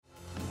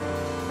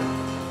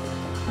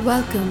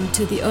Welcome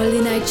to the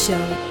Early Night Show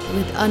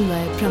with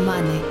Anvay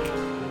Pramanik.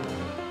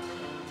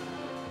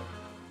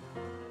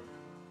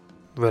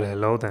 Well,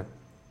 hello then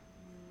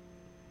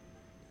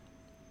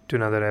to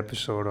another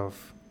episode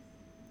of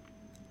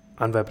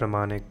Anvay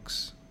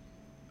Pramanik's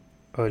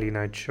Early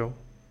Night Show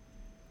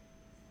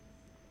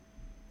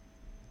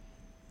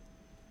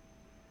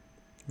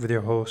with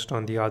your host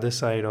on the other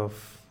side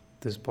of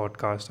this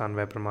podcast,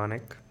 Anvay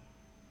Pramanik.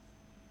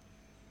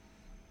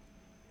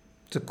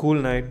 It's a cool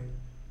night.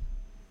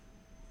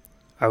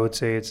 I would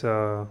say it's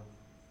the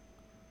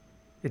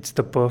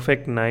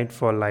perfect night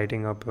for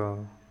lighting up a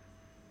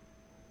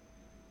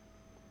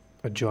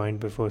joint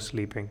before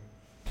sleeping.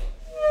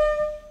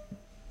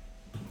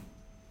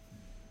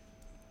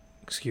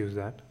 Excuse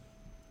that.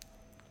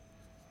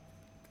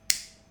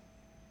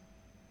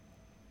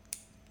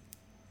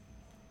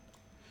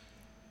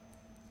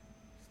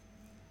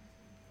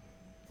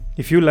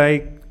 If you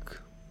like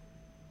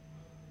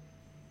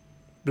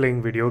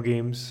playing video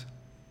games,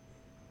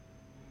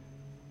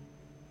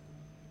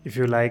 if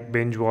you like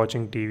binge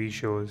watching TV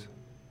shows,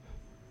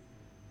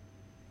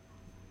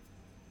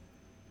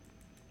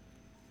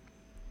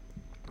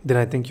 then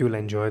I think you'll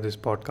enjoy this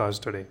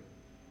podcast today,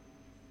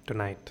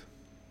 tonight,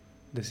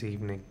 this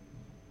evening.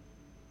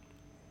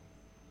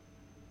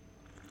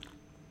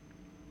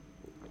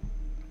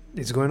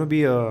 It's going to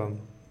be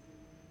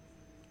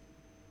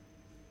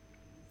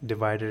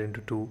divided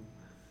into two.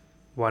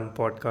 One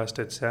podcast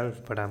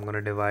itself, but I'm going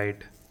to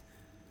divide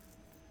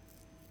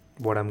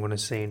what I'm going to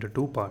say into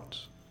two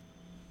parts.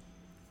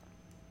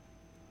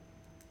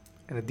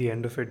 And at the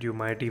end of it, you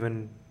might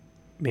even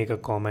make a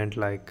comment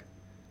like,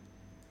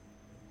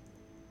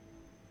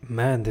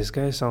 man, this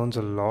guy sounds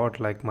a lot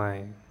like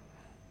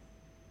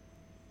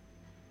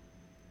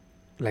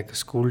a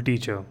school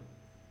teacher.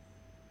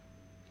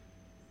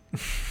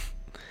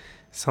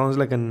 Sounds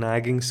like a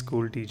nagging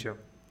school teacher.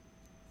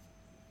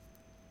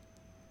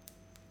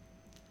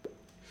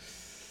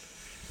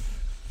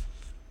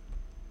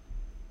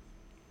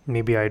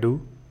 Maybe I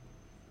do.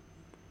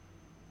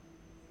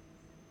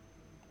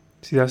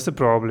 See, that's the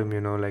problem,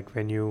 like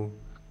when you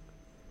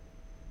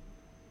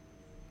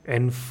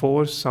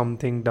enforce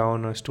something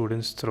down a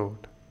student's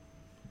throat,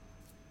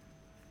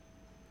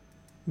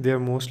 they're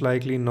most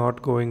likely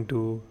not going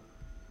to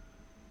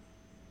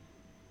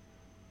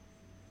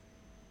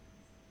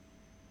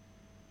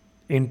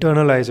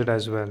internalize it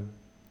as well,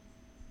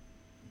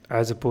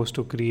 as opposed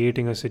to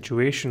creating a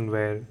situation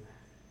where,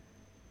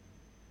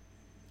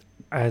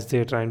 as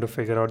they're trying to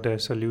figure out their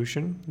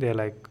solution, they're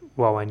like,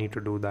 wow, I need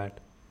to do that.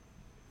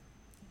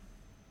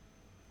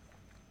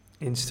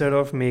 Instead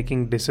of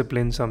making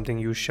discipline something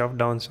you shove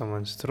down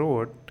someone's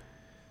throat,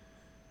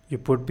 you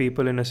put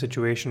people in a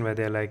situation where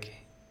they're like,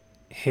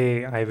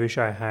 hey, I wish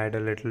I had a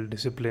little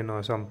discipline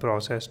or some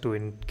process to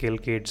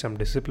inculcate some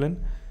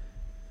discipline.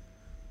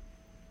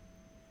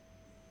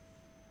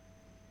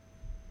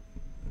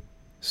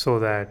 So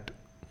that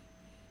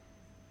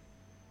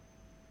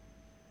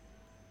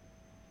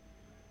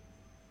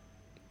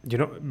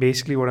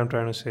basically what I'm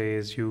trying to say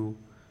is you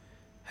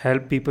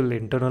help people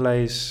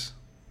internalize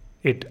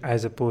it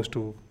as opposed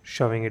to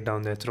shoving it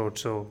down their throat.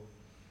 So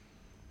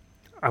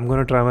I'm going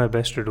to try my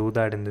best to do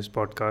that in this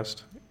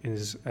podcast,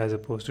 is as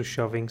opposed to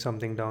shoving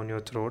something down your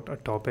throat, a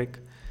topic.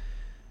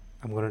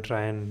 I'm going to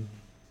try and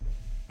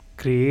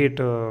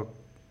create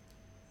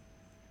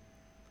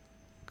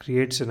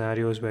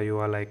scenarios where you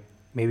are like,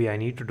 maybe I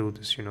need to do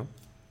this,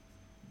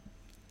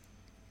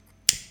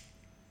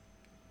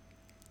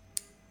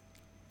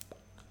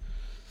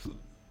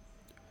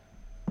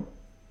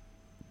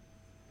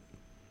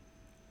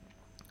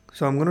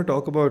 So I'm going to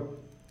talk about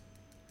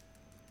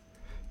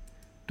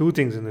two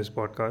things in this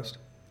podcast.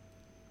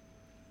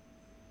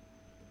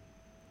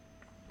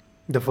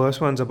 The first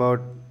one's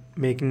about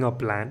making a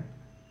plan.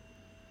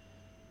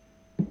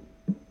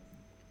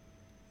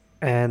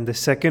 And the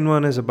second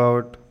one is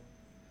about,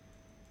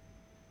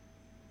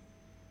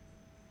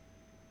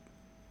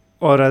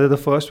 or rather the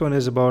first one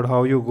is about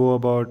how you go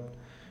about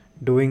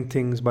doing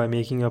things by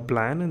making a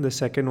plan. And the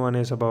second one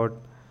is about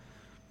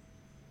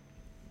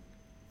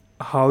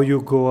how you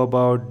go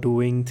about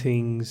doing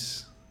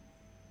things,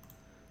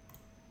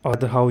 or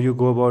how you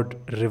go about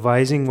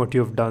revising what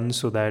you've done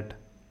so that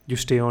you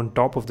stay on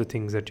top of the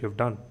things that you've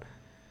done.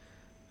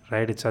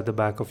 Right? It's at the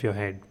back of your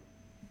head.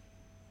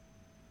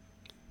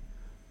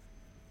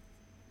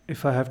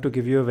 If I have to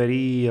give you a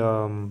very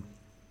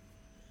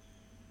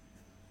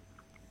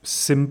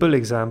simple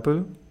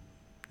example,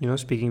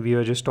 speaking, we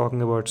were just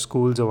talking about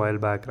schools a while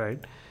back,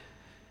 right?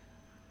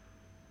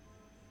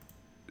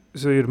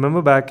 So you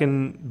remember back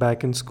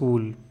in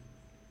school,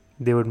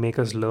 they would make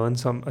us learn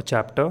a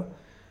chapter,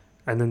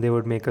 and then they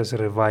would make us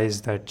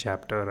revise that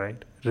chapter,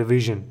 right?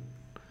 Revision.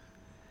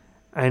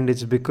 And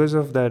it's because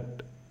of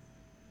that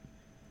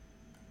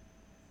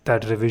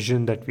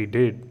revision that we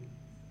did,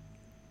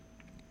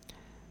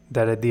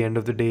 that at the end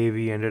of the day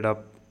we ended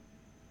up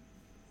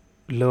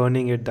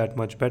learning it that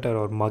much better,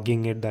 or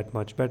mugging it that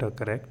much better,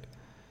 correct?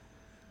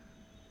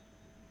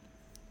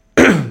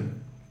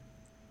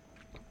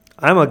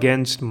 I'm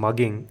against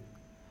mugging,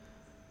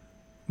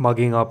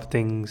 mugging up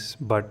things,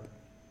 but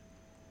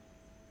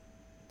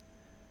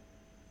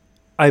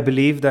I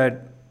believe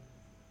that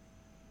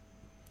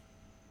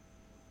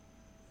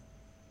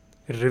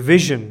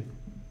revision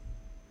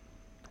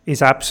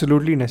is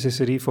absolutely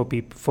necessary for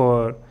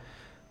people,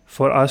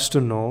 for us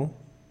to know,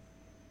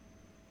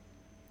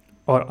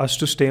 or us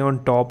to stay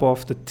on top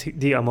of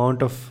the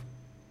amount of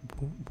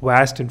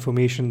vast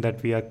information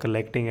that we are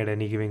collecting at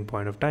any given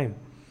point of time.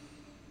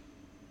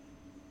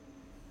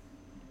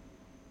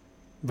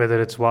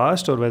 Whether it's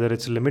vast or whether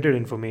it's limited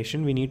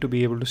information, we need to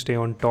be able to stay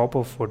on top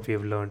of what we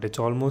have learned. It's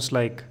almost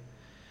like,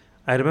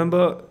 I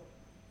remember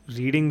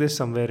reading this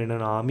somewhere in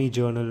an army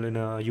journal, in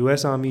a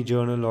US Army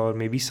journal, or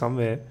maybe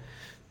somewhere,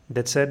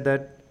 that said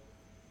that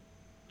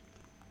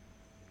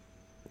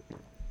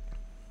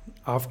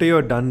after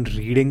you're done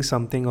reading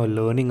something or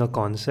learning a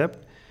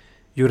concept,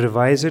 you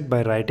revise it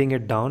by writing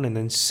it down and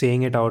then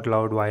saying it out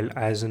loud while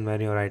as and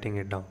when you're writing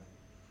it down.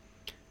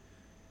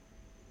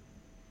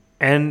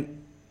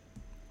 And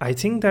I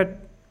think that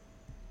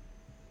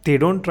they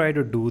don't try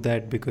to do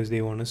that because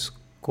they want to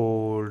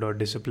scold or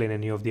discipline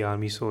any of the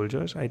army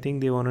soldiers. I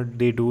think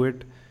they do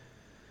it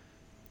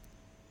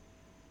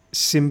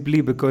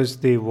simply because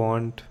they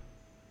want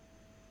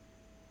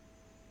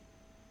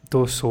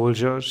those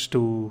soldiers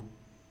to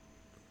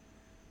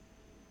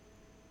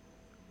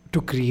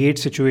create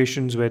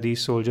situations where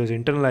these soldiers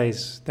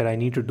internalize that I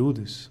need to do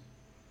this.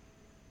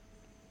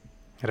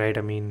 Right?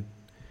 I mean,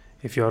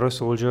 if you're a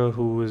soldier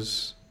who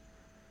is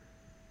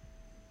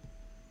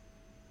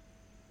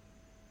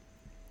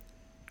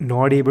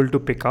not able to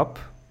pick up,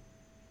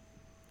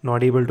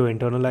 not able to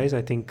internalize,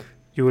 I think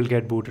you will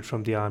get booted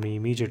from the army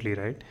immediately,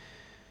 right?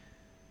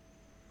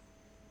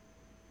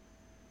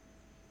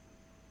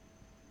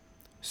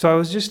 So I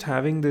was just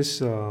having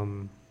this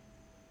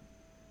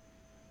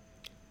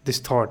this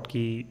thought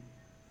ki,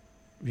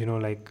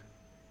 like,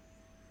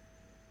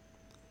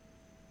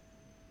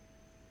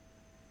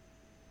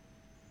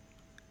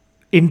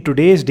 in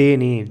today's day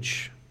and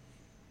age,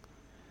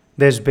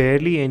 there's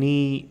barely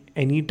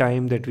any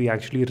time that we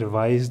actually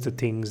revise the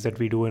things that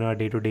we do in our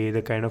day-to-day,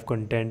 the kind of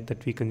content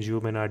that we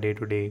consume in our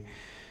day-to-day.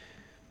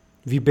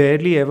 We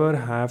barely ever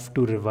have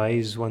to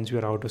revise once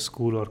we're out of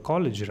school or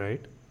college,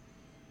 right?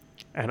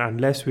 And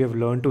unless we have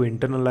learned to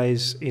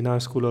internalize in our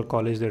school or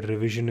college that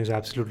revision is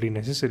absolutely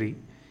necessary,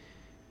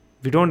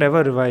 we don't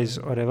ever revise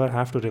or ever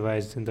have to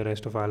revise in the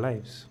rest of our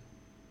lives.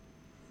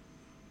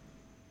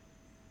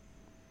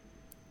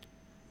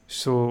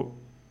 So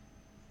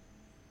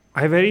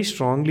I very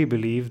strongly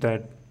believe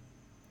that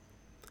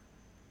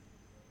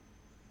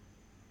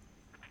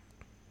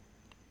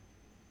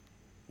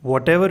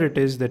whatever it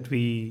is that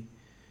we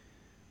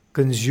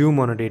consume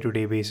on a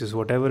day-to-day basis,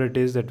 whatever it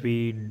is that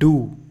we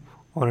do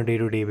on a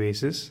day-to-day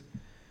basis,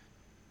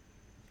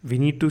 we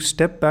need to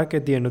step back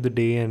at the end of the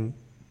day and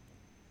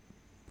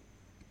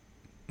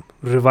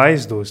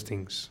revise those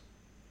things.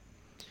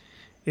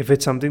 If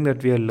it's something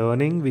that we are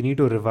learning, we need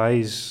to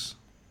revise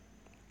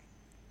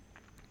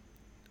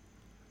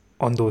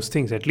on those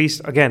things. At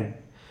least, again,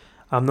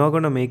 I'm not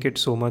going to make it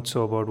so much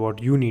so about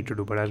what you need to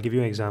do, but I'll give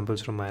you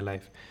examples from my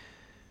life.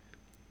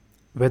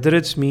 Whether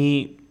it's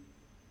me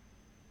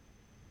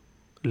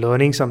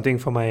learning something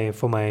for my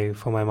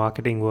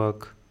marketing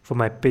work, for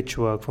my pitch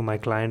work, for my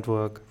client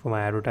work, for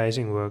my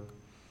advertising work,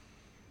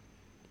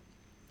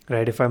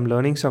 right? If I'm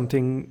learning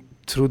something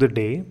through the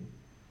day,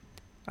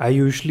 I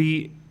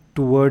usually,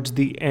 towards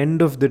the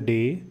end of the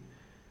day,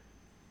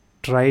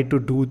 try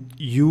to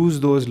use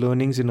those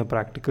learnings in a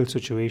practical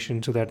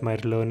situation so that my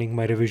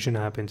revision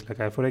happens.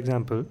 Like, for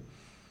example,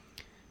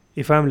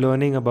 if I'm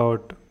learning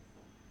about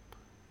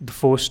the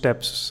 4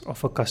 steps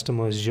of a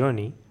customer's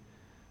journey,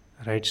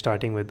 right,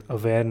 starting with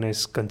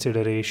awareness,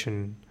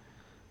 consideration,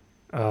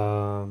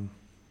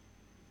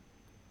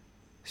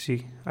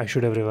 see, I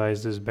should have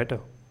revised this better.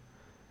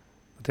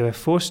 There were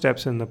 4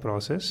 steps in the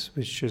process,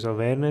 which is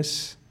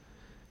awareness,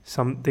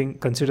 something,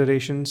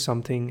 consideration,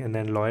 something, and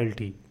then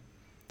loyalty.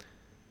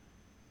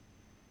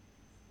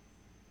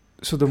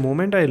 So the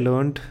moment I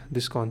learned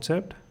this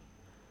concept,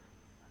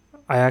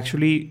 I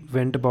actually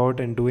went about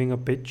and doing a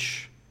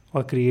pitch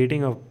or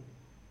creating a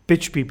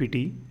pitch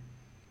PPT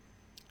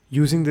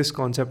using this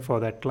concept for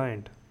that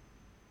client.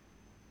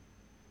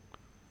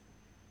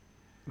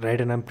 Right?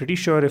 And I'm pretty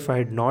sure if I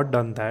had not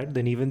done that,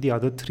 then even the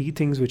other 3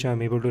 things which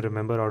I'm able to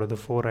remember out of the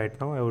 4 right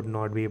now, I would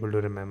not be able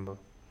to remember.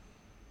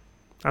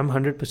 I'm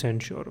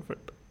 100% sure of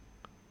it.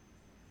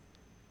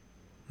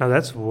 Now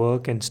that's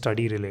work and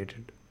study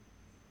related.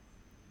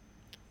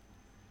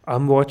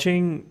 I'm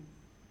watching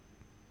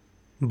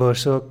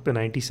Berserk, the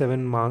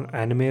 97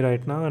 anime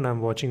right now, and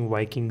I'm watching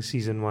Vikings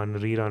season 1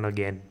 rerun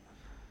again.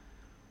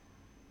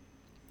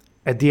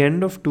 At the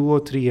end of 2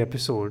 or 3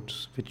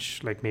 episodes,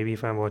 which, like, maybe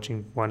if I'm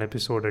watching 1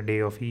 episode a day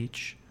of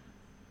each,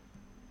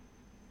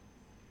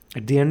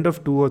 at the end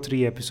of 2 or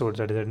 3 episodes,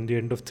 that is at the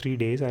end of 3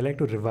 days, I like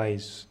to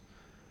revise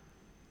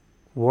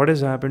what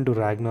has happened to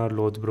Ragnar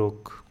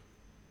Lothbrok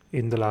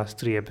in the last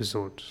 3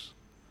 episodes.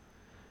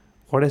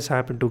 What has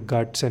happened to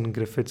Guts and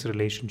Griffith's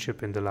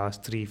relationship in the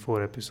last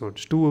 3-4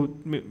 episodes?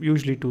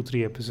 Usually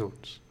 2-3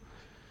 episodes.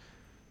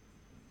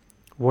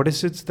 what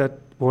is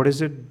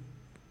it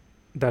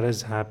that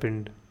has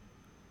happened?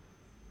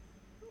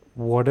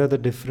 What are the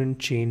different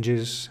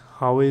changes?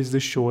 How is the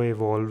show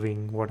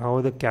evolving? How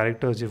are the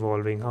characters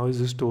evolving? How is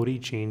the story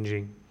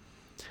changing?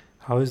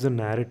 How is the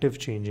narrative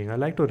changing? I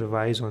like to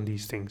revise on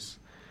these things.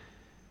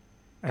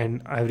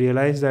 And I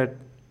realized that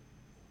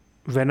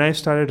when I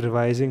started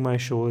revising my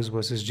shows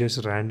versus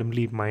just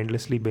randomly,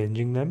 mindlessly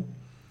binging them,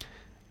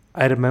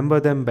 I remember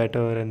them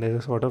better and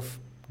there's a sort of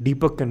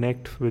deeper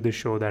connect with the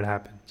show that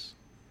happens.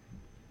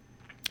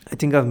 I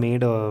think I've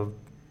made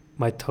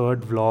my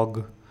third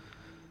vlog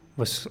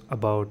was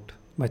about,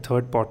 my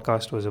third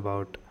podcast was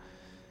about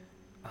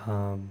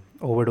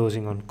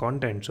overdosing on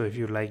content. So if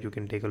you like, you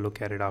can take a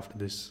look at it after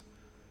this.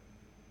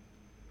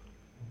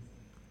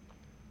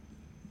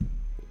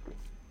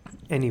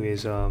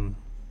 Anyways, so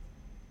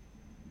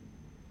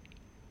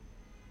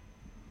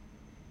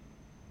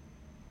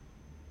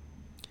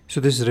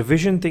this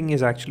revision thing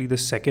is actually the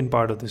second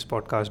part of this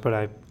podcast, but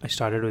I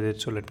started with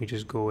it, so let me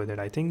just go with it.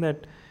 I think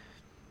that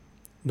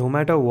no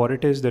matter what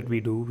it is that we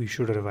do, we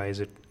should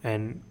revise it.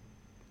 And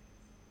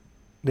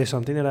there's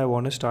something that I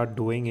want to start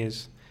doing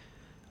is,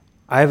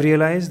 I've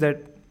realized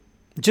that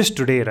just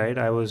today, right?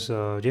 I was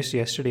just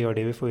yesterday or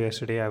day before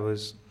yesterday, I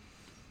was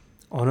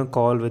on a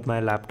call with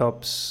my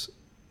laptop's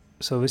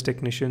service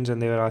technicians,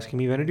 and they were asking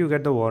me, when did you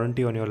get the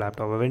warranty on your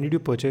laptop, or when did you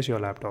purchase your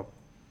laptop?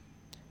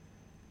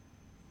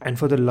 And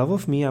for the love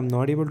of me, I'm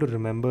not able to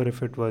remember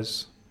if it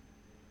was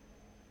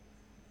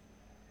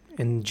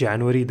in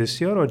January this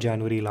year or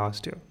January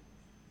last year.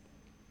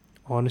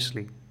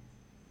 Honestly,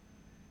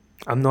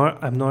 I'm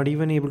not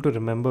even able to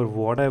remember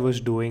what I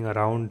was doing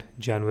around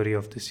January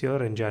of this year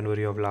and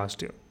January of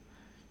last year.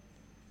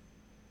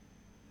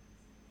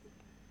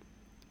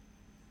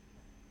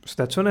 So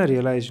that's when I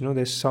realized,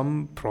 there's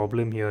some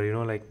problem here,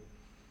 like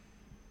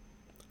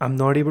I'm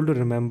not able to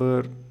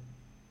remember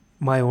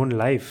my own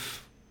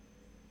life.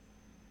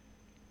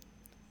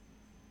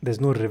 There's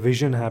no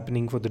revision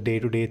happening for the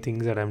day-to-day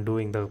things that I'm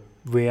doing, the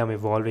way I'm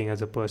evolving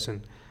as a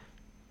person.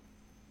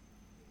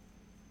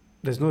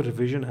 There's no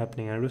revision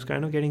happening. And it was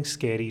kind of getting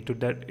scary to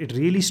that. It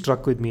really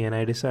struck with me, and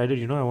I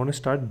decided, I want to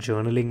start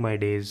journaling my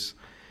days.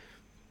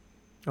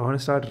 I want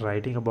to start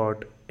writing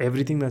about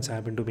everything that's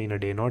happened to me in a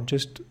day, not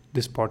just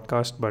this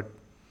podcast, but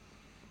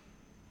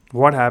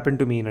what happened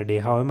to me in a day.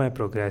 How am I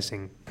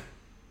progressing?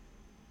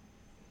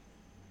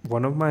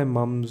 One of my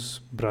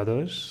mom's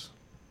brothers,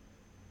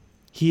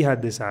 he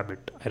had this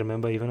habit. I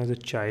remember even as a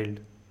child,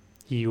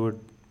 he would,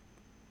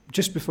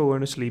 just before going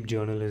to sleep,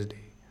 journal his day.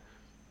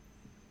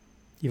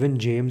 Even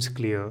James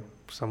Clear,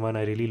 someone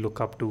I really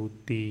look up to,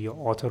 the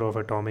author of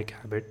Atomic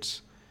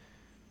Habits,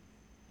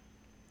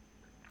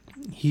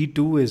 he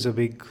too is a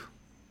big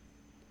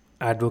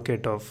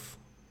advocate of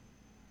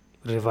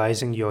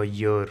revising your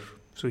year.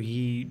 So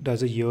he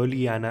does a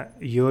yearly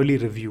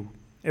review.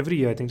 Every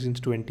year, I think since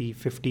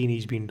 2015,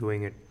 he's been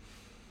doing it.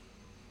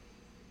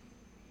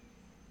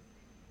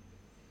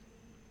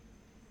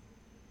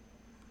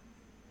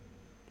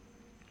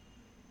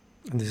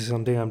 And this is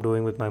something I'm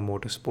doing with my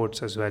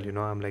motorsports as well.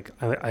 I'm like,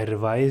 I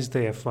revise the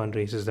F1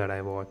 races that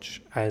I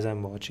watch as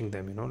I'm watching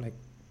them, like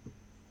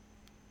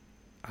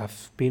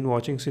I've been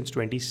watching since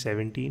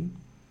 2017.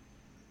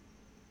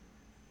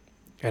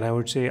 And I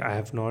would say I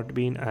have not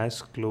been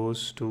as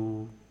close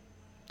to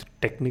the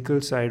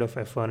technical side of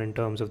F1 in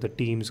terms of the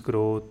team's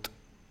growth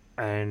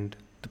and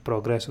the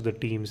progress of the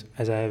teams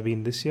as I have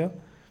been this year,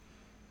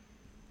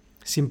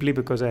 simply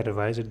because I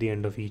revise at the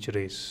end of each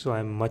race. So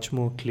I'm much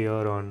more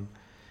clear on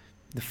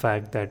the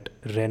fact that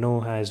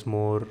Renault has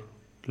more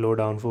low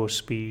downforce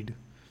speed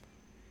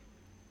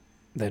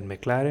than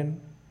McLaren,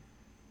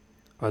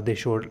 or they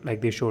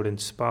showed in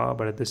Spa,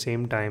 but at the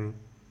same time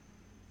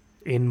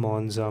in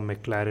Monza,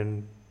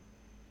 McLaren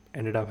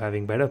ended up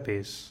having better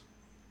pace,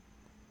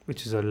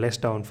 which is a less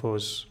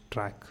downforce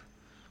track.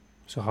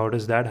 So how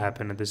does that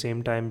happen? At the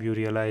same time, you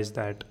realize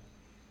that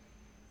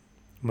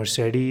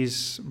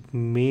Mercedes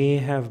may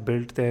have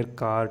built their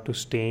car to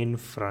stay in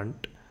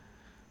front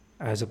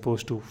as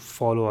opposed to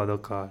follow other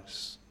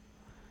cars.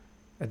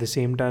 At the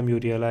same time, you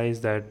realize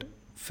that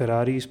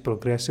Ferrari is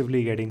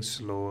progressively getting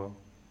slower.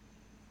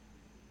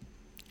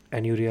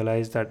 And you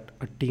realize that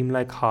a team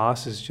like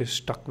Haas is just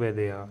stuck where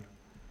they are.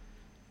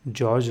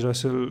 George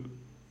Russell,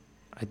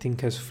 I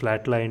think, has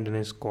flatlined in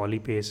his quali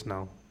pace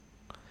now.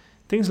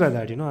 Things like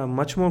that, I'm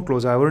much more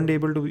close. I wouldn't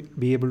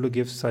be able to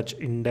give such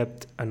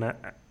in-depth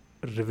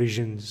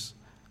revisions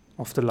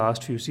of the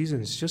last few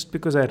seasons just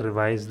because I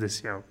revised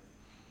this year.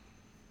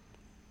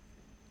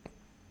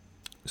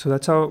 So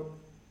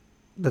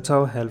that's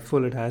how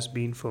helpful it has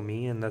been for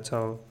me, and that's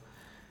how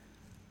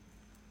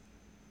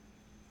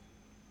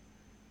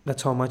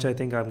much I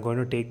think I'm going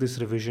to take this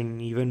revision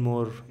even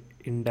more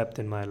in depth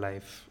in my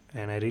life,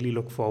 and I really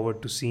look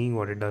forward to seeing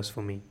what it does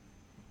for me.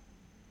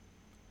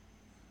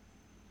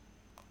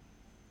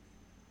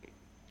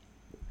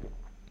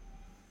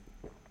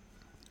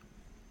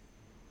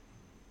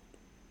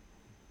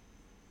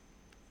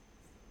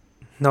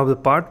 Now the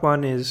part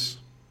one is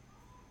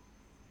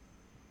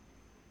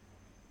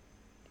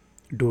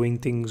doing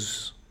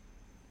things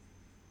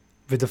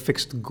with a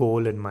fixed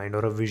goal in mind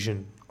or a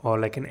vision or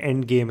like an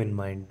end game in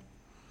mind.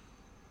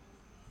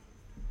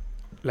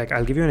 Like,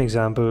 I'll give you an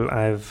example.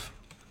 I've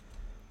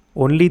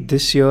only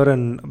this year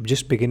and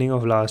just beginning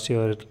of last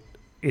year,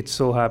 it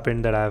so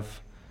happened that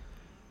I've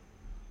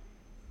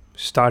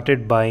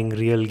started buying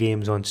real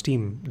games on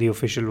Steam, the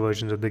official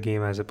versions of the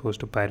game as opposed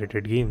to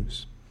pirated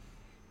games.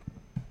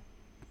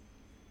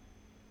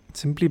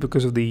 Simply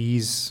because of the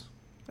ease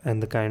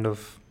and the kind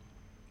of,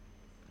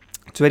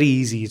 it's very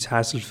easy, it's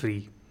hassle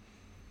free.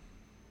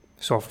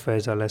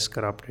 Softwares are less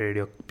corrupted,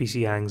 your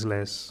PC hangs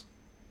less.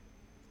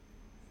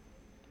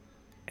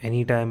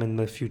 Anytime in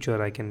the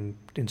future, I can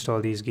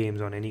install these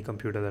games on any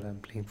computer that I'm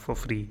playing for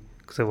free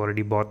because I've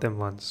already bought them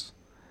once.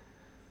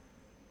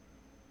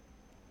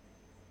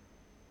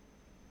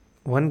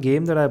 One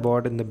game that I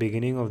bought in the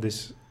beginning of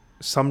this,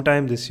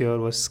 sometime this year,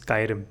 was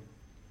Skyrim.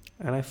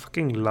 And I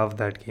fucking love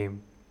that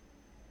game.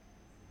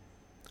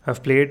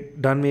 I've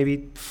done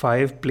maybe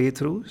 5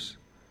 playthroughs.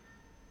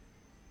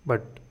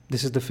 But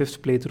this is the 5th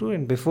playthrough.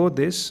 And before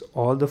this,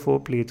 all the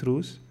 4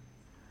 playthroughs,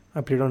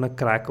 I played on a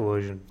crack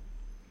version.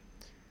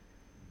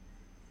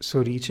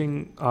 So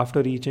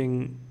after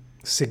reaching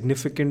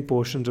significant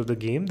portions of the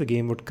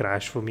game would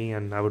crash for me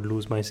and I would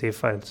lose my save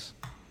files.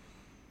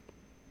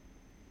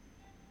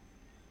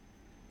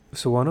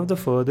 So one of the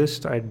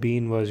furthest I'd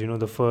been was,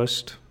 the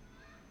first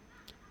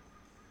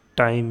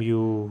time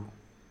you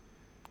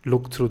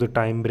look through the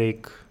time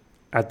break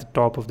at the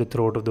top of the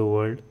throat of the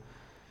world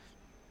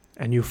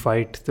and you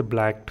fight the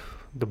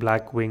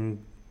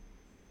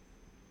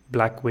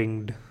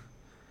black-winged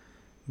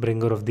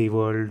bringer of the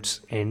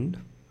world's end,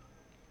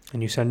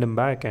 and you send him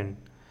back, and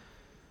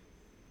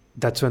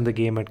that's when the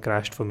game had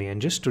crashed for me.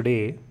 And just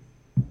today,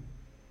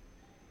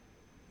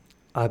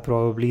 I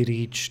probably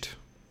reached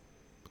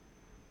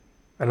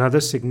another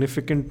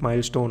significant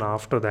milestone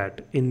after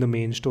that in the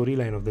main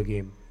storyline of the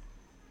game.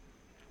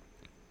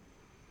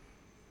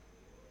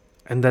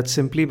 And that's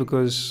simply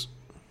because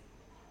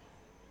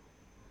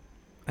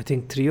I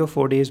think 3 or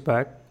 4 days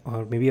back,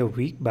 or maybe a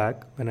week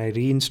back, when I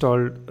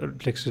re-downloaded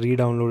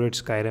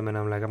Skyrim, and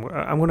I'm like,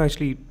 I'm going to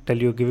actually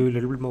give you a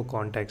little bit more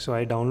context. So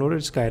I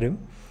downloaded Skyrim,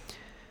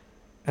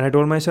 and I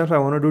told myself I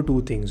want to do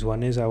 2 things.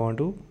 One is I want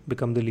to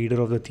become the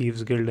leader of the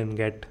Thieves Guild and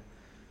get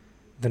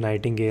the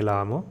Nightingale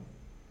armor.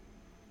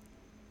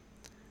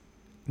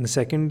 And the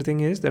second thing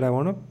is that I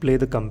want to play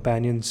the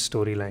companion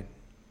storyline,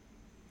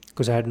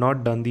 because I had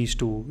not done these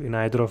 2 in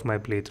either of my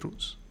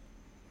playthroughs.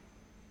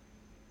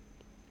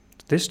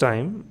 This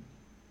time,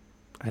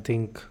 I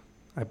think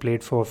I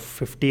played for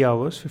 50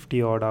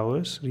 odd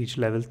hours, reached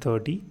level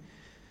 30,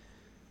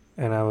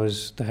 and I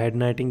was the head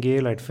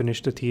Nightingale. I'd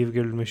finished the Thief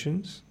Guild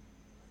missions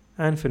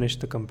and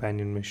finished the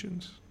companion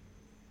missions.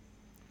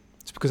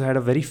 It's because I had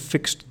a very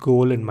fixed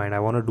goal in mind. I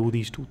want to do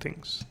these 2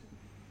 things.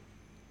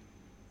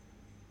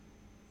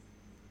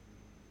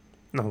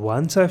 Now,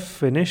 once I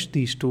finished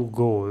these 2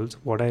 goals,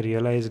 what I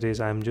realized is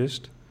I'd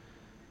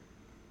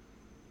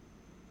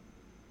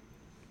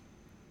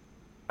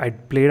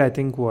played, I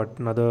think,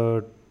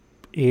 another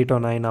 8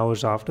 or 9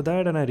 hours after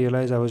that, and I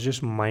realized I was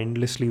just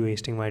mindlessly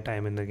wasting my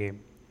time in the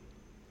game.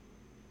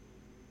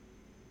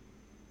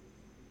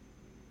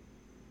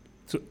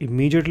 So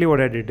immediately what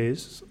I did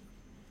is,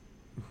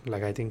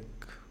 I think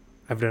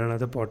I've done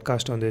another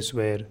podcast on this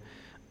where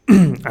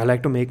I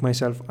like to make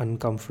myself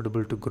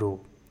uncomfortable to grow.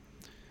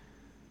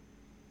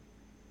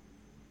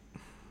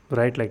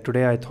 Right? Like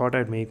today I thought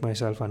I'd make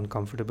myself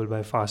uncomfortable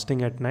by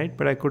fasting at night,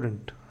 but I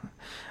couldn't.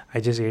 I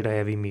just ate a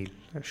heavy meal.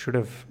 I should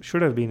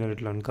have been a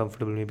little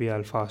uncomfortable. Maybe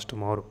I'll fast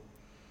tomorrow.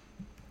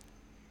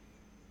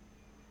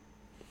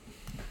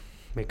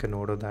 Make a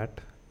note of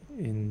that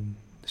in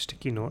the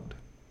sticky note.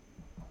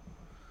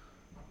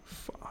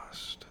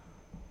 Fast.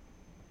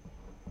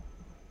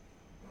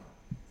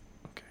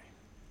 Okay.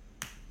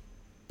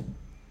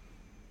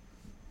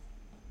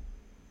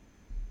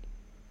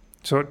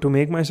 So to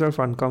make myself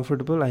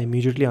uncomfortable, I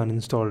immediately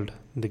uninstalled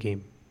the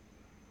game.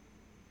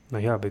 Now,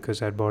 yeah,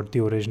 because I bought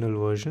the original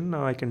version,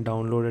 now I can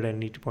download it at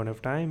any point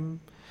of time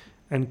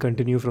and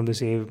continue from the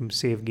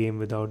save game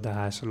without the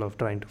hassle of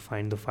trying to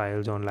find the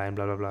files online,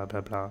 blah, blah, blah,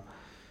 blah, blah.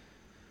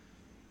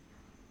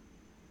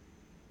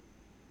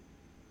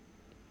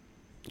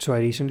 So I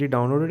recently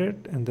downloaded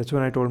it, and that's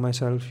when I told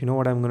myself, you know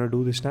what I'm going to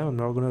do this time? I'm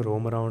not going to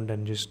roam around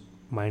and just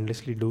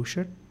mindlessly do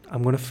shit.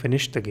 I'm going to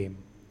finish the game,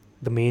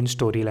 the main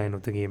storyline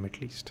of the game at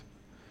least.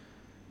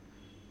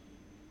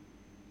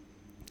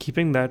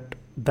 Keeping that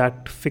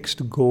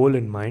fixed goal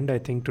in mind, I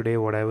think today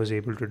what I was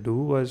able to do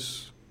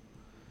was,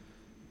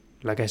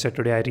 like I said,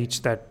 today I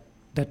reached that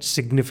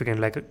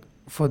significant,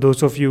 for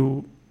those of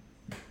you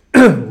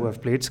who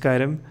have played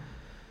Skyrim,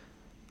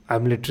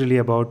 I'm literally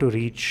about to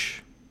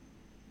reach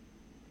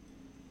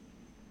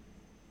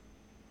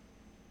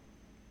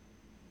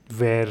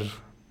where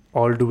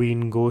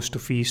Alduin goes to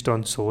feast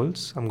on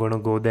souls. I'm going to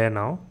go there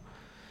now.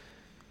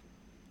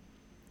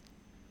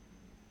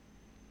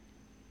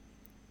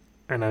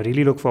 And I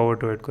really look forward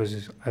to it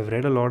because I've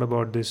read a lot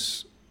about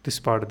this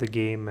part of the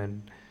game,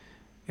 and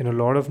in a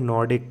lot of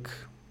Nordic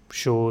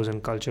shows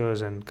and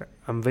cultures, and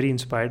I'm very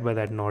inspired by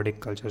that Nordic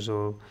culture.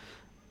 So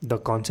the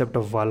concept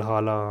of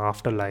Valhalla,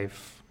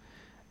 afterlife,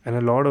 and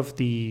a lot of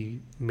the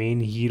main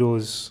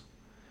heroes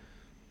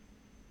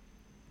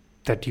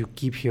that you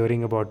keep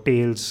hearing about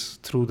tales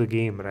through the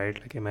game, right?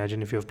 Like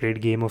imagine if you've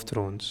played Game of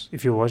Thrones,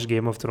 if you watch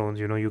Game of Thrones,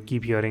 you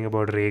keep hearing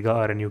about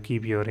Rhaegar, and you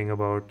keep hearing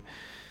about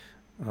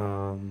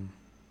um,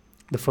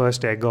 the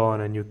first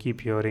Aegon, and you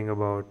keep hearing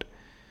about,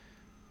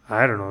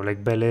 I don't know,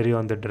 like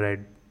Balerion the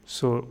Dread.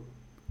 So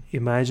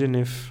imagine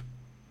if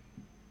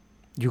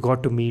you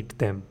got to meet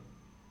them,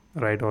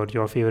 right? Or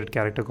your favorite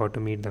character got to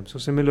meet them. So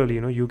similarly,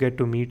 you get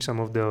to meet some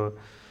of the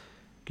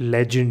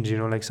legends,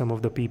 like some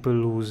of the people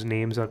whose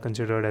names are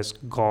considered as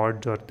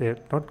gods, or they're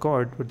not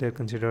god, but they're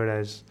considered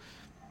as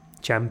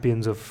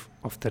champions of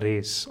the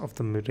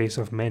race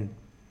of men.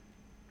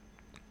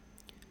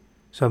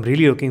 So I'm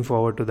really looking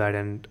forward to that,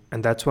 and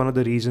that's one of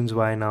the reasons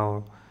why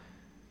now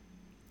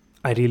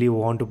I really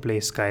want to play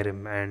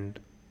Skyrim. And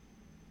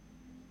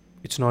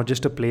it's not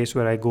just a place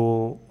where I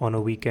go on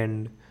a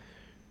weekend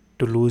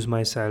to lose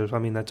myself. I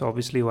mean, that's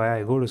obviously why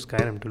I go to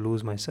Skyrim, to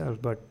lose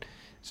myself, but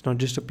it's not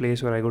just a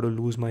place where I go to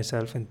lose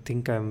myself and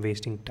think I'm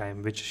wasting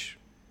time, which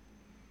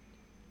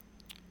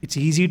it's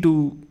easy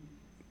to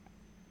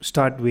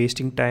start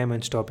wasting time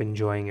and stop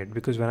enjoying it,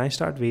 because when I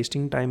start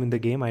wasting time in the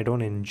game, I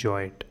don't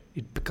enjoy it.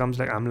 It becomes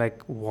like, I'm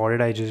like, what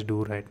did I just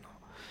do right now?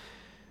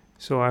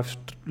 So I've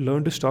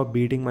learned to stop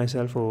beating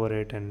myself over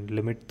it and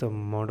limit the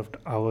amount of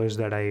hours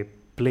that I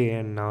play.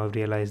 And now I've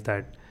realized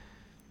that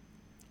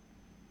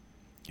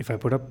if I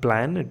put a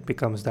plan, it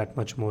becomes that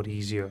much more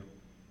easier.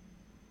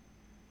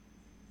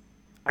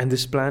 And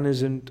this plan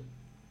isn't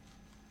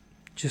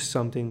just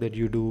something that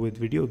you do with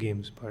video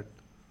games, but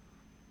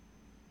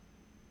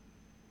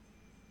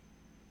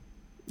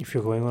if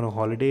you're going on a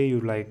holiday,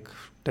 you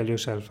tell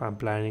yourself, I'm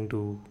planning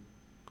to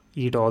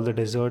eat all the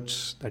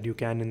desserts that you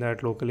can in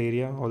that local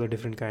area, all the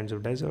different kinds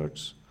of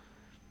desserts.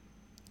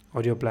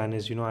 Or your plan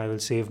is, I will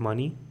save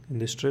money in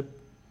this trip.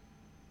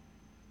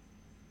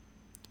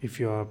 If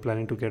you're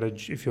planning to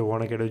if you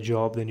want to get a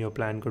job, then your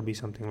plan could be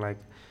something like,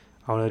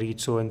 I want to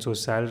reach so and so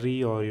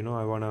salary, or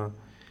I want to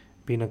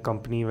be in a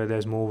company where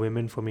there's more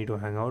women for me to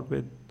hang out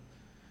with.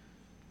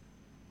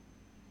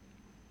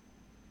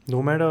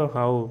 No matter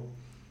how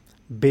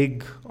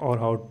big or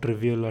how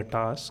trivial a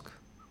task,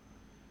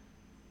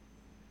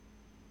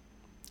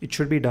 it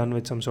should be done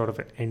with some sort of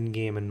an end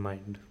game in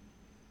mind.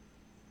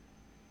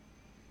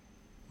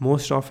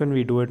 Most often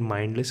we do it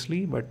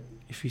mindlessly, but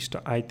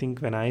I think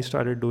when I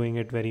started doing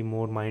it very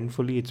more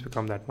mindfully, it's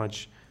become that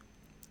much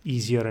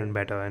easier and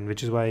better. And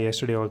which is why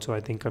yesterday also, I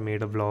think I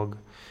made a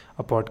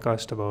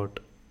podcast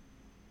about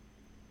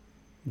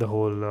the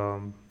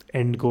whole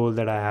end goal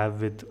that I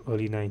have with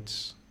Early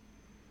Nights,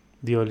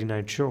 the Early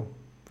Night Show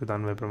with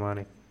Anvay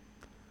Pramanik,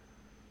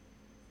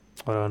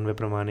 or Anvay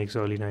Pramanik's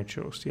Early Night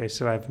Shows. I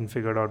still haven't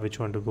figured out which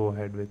one to go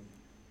ahead with.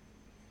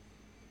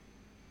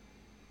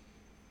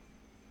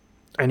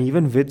 And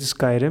even with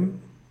Skyrim,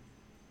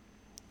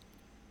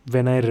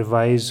 when I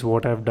revise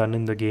what I've done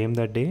in the game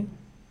that day,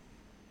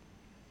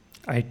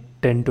 I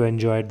tend to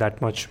enjoy it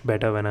that much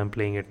better when I'm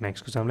playing it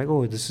next, because I'm like,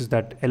 oh, this is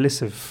that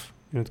Elisif,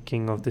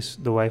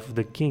 the wife of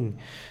the king.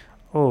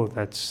 Oh,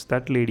 that's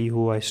that lady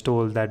who I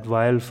stole that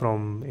vial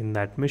from in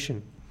that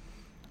mission.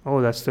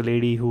 Oh, that's the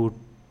lady who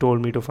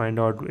told me to find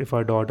out if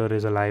her daughter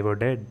is alive or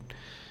dead.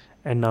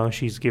 And now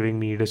she's giving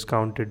me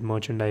discounted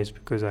merchandise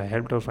because I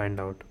helped her find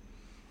out.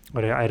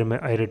 Or I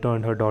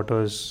returned her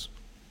daughter's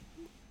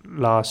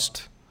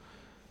last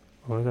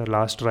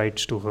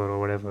rights to her, or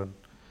whatever.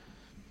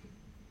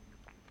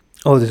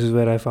 Oh, this is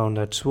where I found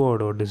that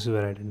sword, or this is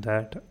where I did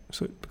that.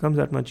 So it becomes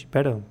that much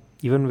better,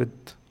 even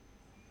with.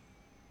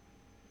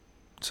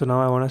 So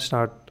now I want to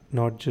start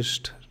not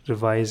just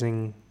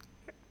revising.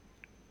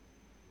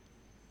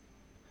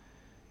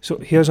 So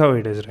here's how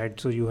it is, right?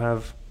 So you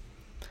have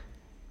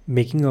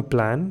making a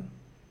plan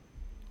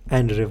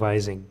and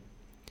revising.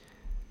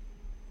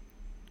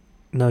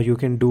 Now you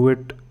can do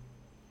it.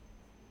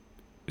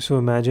 So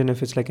imagine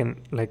if it's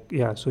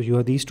so you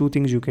have these two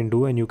things you can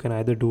do, and you can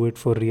either do it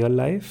for real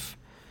life,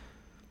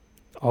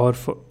 or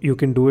you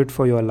can do it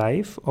for your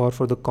life, or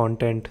for the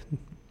content.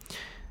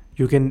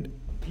 You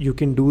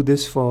can do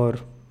this for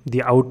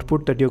the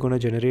output that you're going to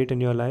generate in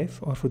your life,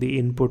 or for the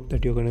input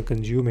that you're going to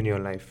consume in your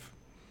life.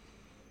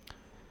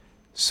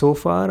 So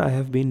far, I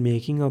have been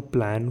making a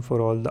plan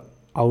for all the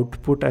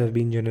output I've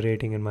been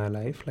generating in my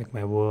life, like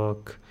my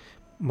work,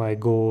 my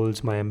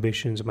goals, my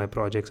ambitions, my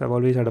projects. I've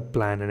always had a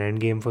plan, an end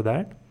game for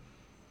that.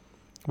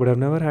 But I've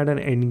never had an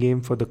end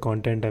game for the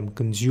content I'm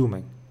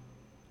consuming,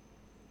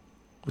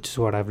 which is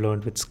what I've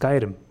learned with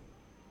Skyrim.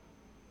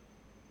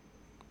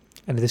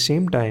 And at the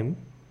same time,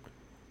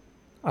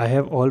 I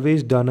have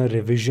always done a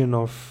revision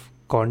of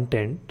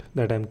content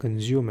that I'm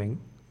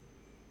consuming,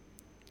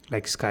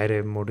 like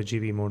Skyrim,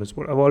 MotoGP,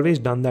 Motorsport. I've always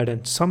done that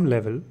at some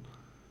level.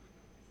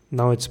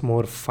 Now it's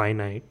more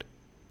finite.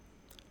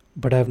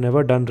 But I've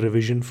never done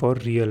revision for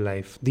real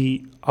life.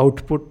 The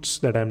outputs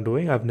that I'm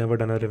doing, I've never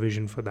done a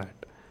revision for that.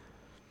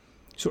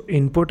 So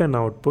input and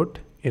output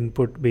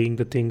Input being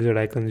the things that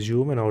I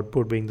consume and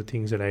output being the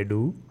things that I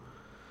do.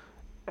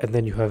 And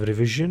then you have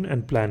revision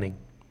and planning.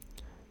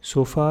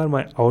 So far,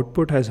 my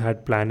output has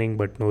had planning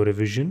but no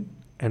revision,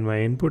 and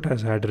my input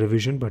has had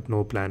revision but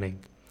no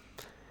planning.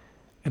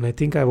 And I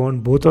think I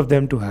want both of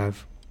them to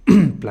have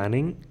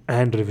planning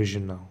and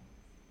revision now.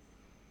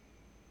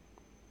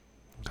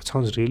 That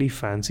sounds really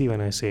fancy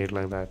when I say it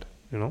like that,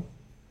 you know?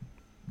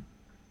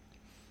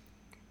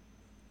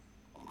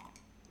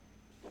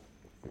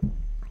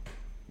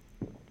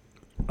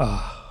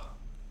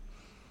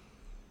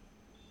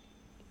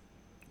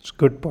 It's a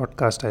good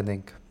podcast, I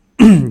think.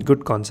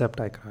 Good concept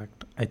I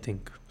cracked, I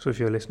think. So if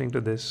you're listening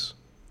to this,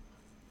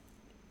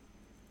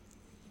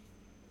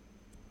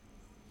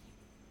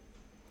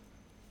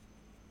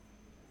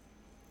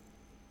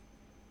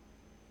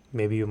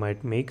 maybe you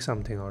might make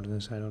something out of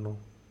this, I don't know.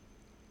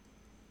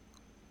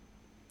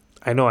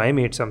 I know I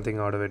made something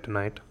out of it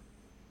tonight.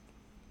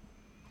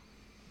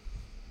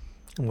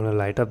 I'm gonna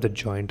light up the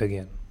joint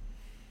again.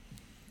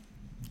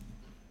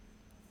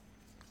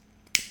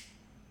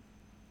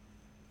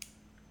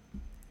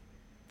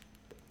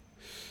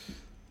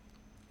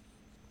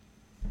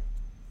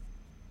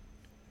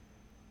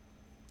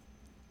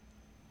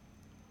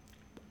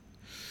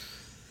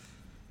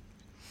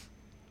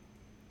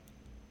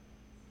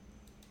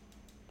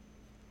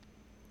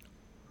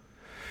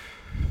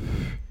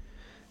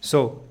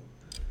 So,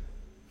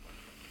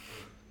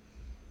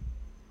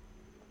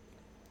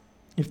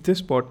 if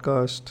this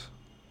podcast,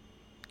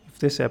 if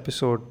this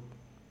episode,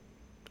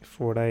 if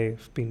what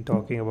I've been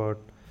talking about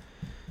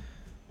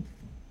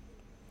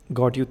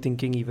got you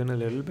thinking even a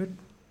little bit,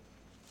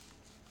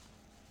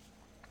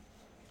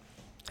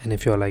 and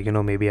if you're like,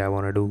 maybe I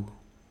want to do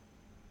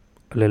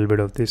a little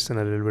bit of this and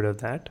a little bit of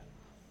that,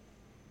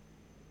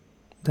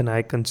 then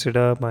I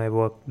consider my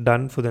work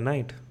done for the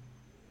night.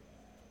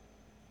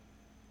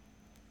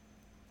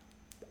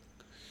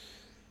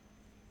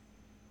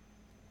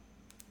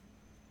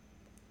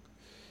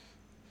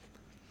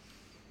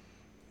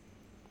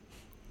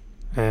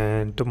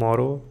 And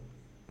tomorrow,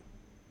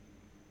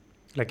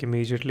 like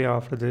immediately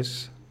after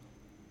this,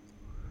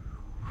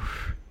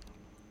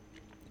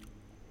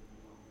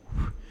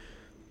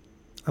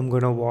 I'm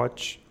gonna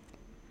watch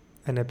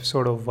an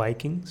episode of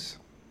Vikings.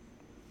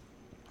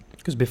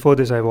 Because before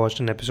this, I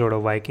watched an episode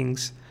of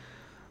Vikings,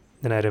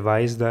 then I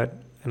revised that,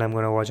 and I'm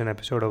gonna watch an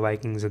episode of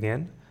Vikings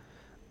again.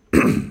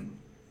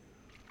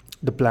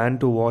 The plan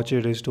to watch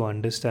it is to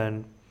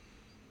understand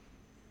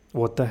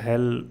what the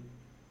hell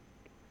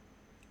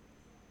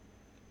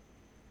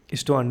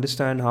is to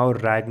understand how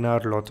Ragnar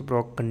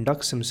Lothbrok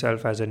conducts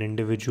himself as an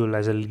individual,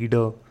 as a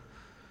leader,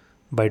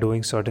 by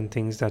doing certain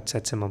things that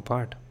sets him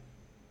apart.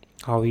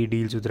 How he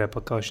deals with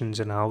repercussions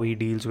and how he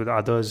deals with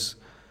others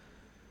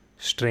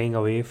straying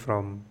away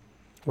from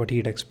what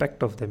he'd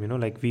expect of them.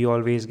 Like we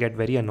always get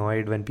very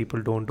annoyed when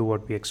people don't do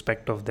what we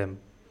expect of them.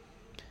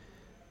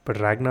 But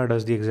Ragnar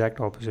does the exact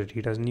opposite.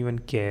 He doesn't even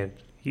care.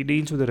 He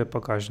deals with the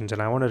repercussions,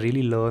 and I want to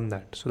really learn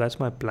that. So that's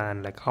my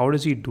plan. Like, how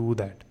does he do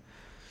that?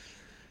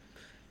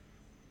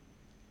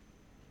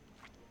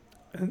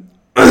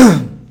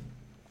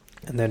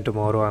 And then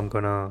tomorrow I'm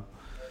gonna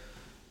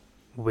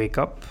wake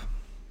up.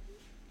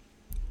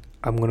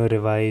 I'm gonna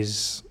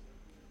revise.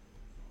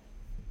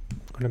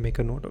 I'm gonna make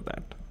a note of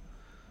that.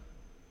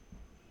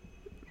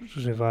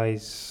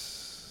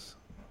 Revise.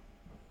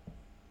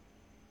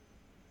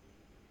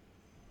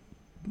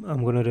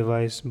 I'm gonna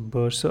revise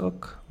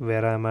Berserk,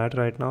 where I'm at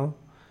right now.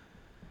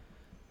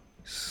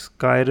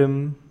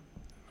 Skyrim,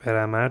 where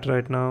I'm at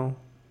right now.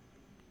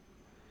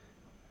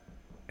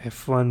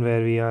 F1,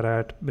 where we are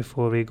at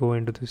before we go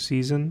into the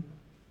season.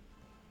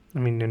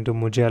 Into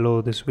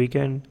Mugello this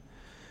weekend.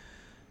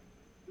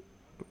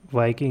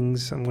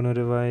 Vikings, I'm gonna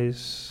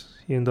revise,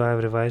 even though I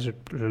have revised it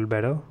a little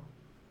better.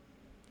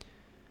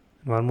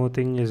 One more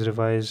thing is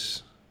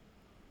revise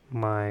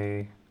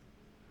my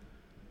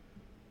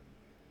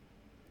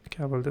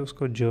क्या बोलते हैं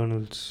उसको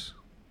journals.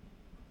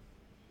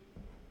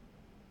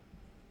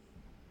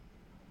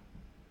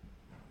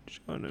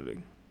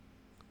 Journaling.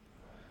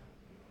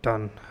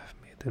 Done.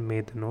 I've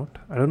made the note.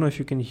 I don't know if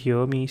you can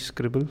hear me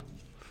scribble.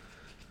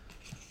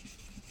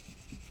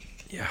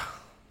 Yeah.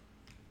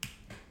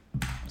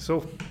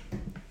 So,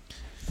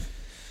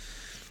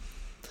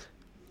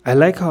 I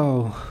like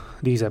how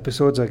these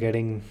episodes are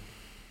getting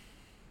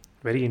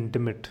very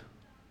intimate.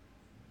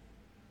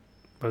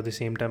 But at the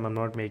same time, I'm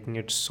not making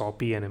it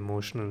soppy and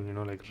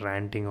emotional, like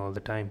ranting all the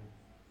time.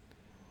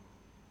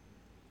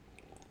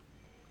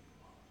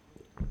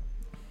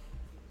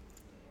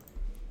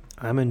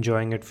 I'm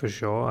enjoying it for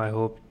sure. I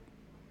hope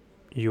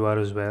you are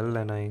as well.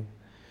 And I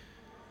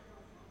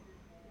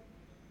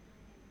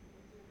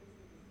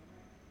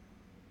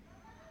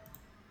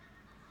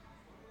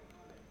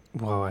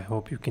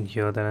hope you can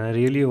hear that. And I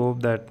really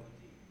hope that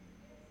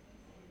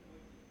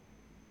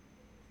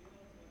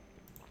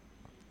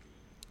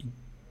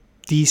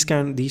these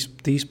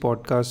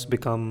podcasts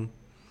become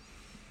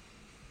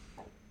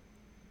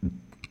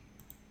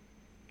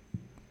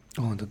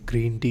the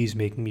green tea is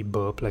making me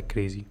burp like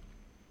crazy.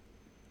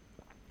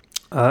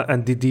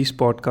 And these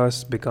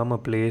podcasts become a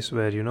place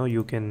where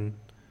you can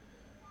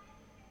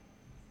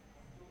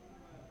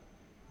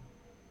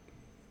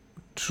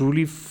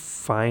truly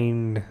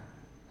find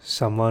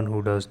someone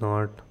who does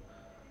not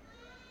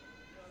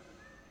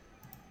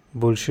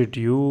bullshit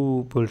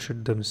you,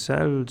 bullshit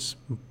themselves,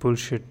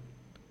 bullshit.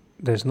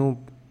 There's no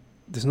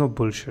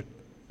bullshit.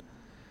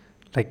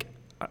 Like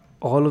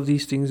all of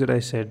these things that I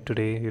said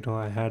today,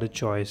 I had a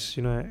choice.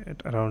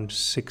 At around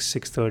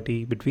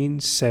 6:30, between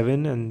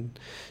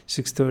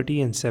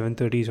 6:30 and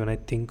 7:30 is when I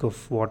think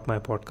of what my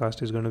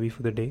podcast is going to be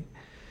for the day.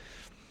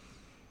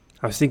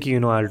 I was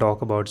thinking, I'll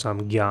talk about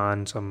some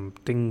gyan,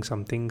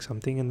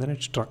 something, and then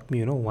it struck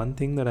me, one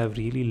thing that I've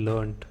really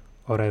learned,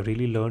 or I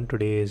really learned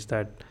today, is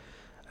that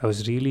I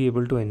was really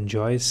able to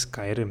enjoy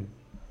Skyrim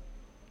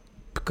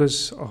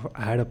because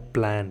I had a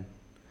plan.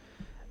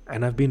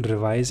 And I've been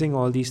revising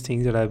all these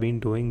things that I've been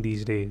doing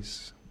these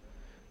days,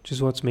 which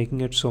is what's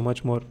making it so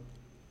much more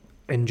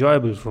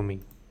enjoyable for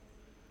me.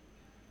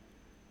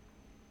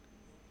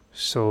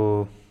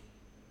 So,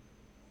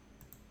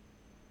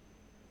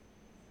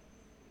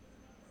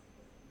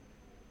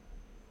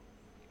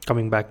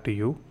 coming back to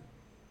you,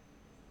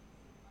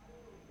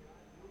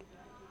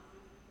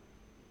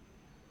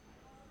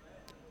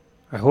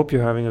 I hope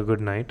you're having a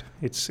good night.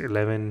 It's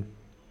 11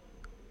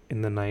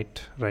 in the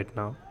night right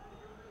now.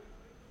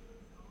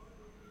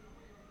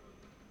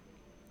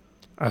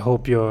 I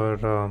hope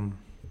you're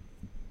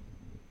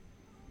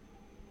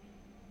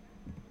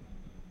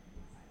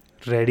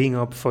readying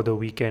up for the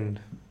weekend.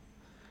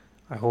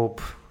 I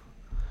hope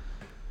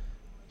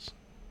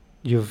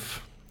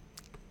you've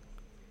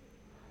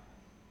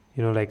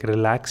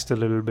relaxed a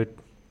little bit.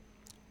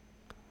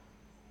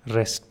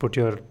 Rest, put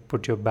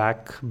your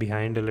back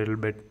behind a little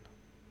bit.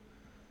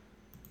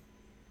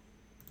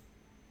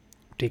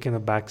 Taken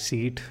a back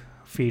seat,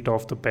 feet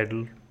off the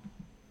pedal.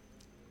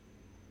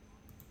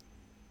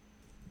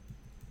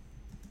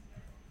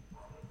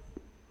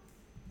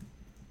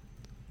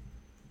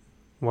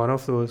 One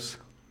of those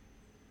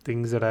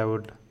things that I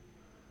would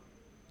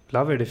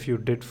love it if you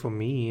did for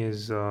me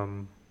is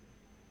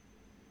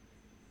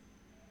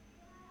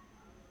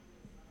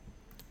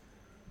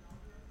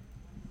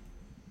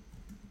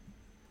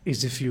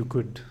if you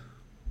could,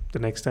 the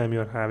next time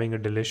you're having a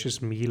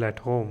delicious meal at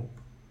home,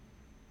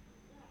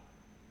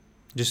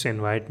 just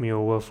invite me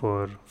over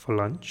for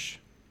lunch.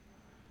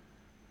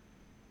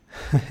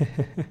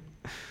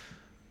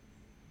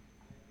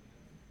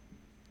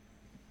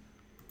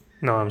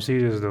 No, I'm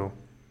serious though.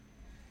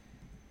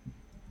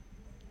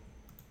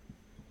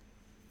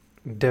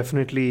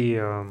 Definitely,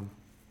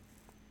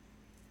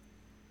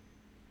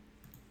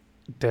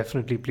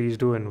 definitely, please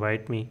do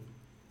invite me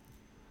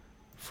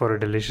for a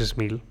delicious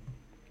meal.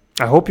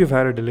 I hope you've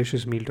had a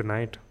delicious meal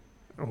tonight.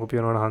 I hope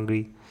you're not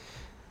hungry.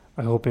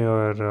 I hope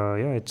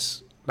you're,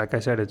 it's like I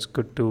said, it's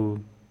good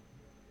to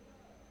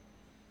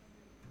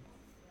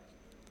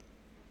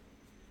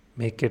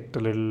make it a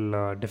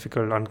little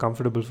difficult,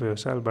 uncomfortable for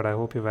yourself, but I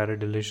hope you've had a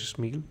delicious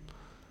meal.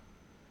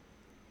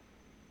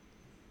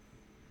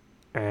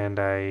 And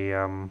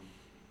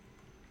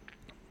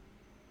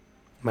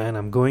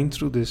I'm going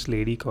through this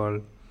lady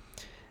called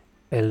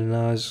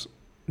Elnaz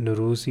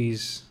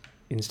Nuruzi's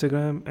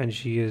Instagram, and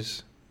she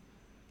is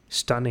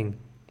stunning.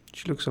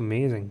 She looks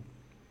amazing.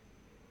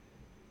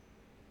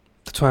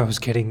 That's why I was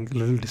getting a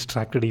little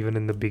distracted even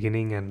in the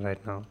beginning and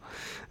right now.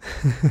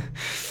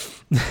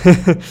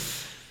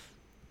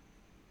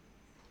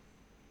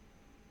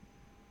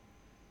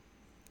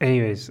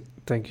 Anyways,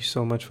 thank you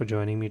so much for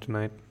joining me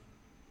tonight.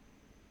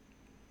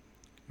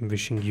 I'm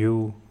wishing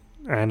you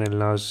and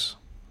Elnaz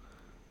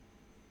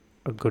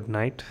a good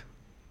night.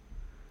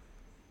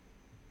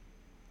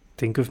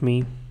 Think of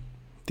me.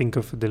 Think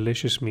of a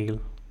delicious meal.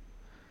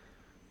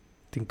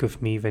 Think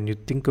of me when you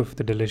think of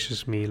the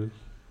delicious meal.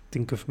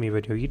 Think of me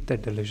when you eat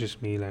that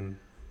delicious meal, and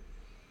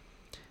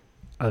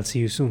I'll see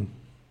you soon.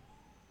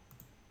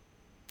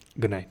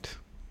 Good night.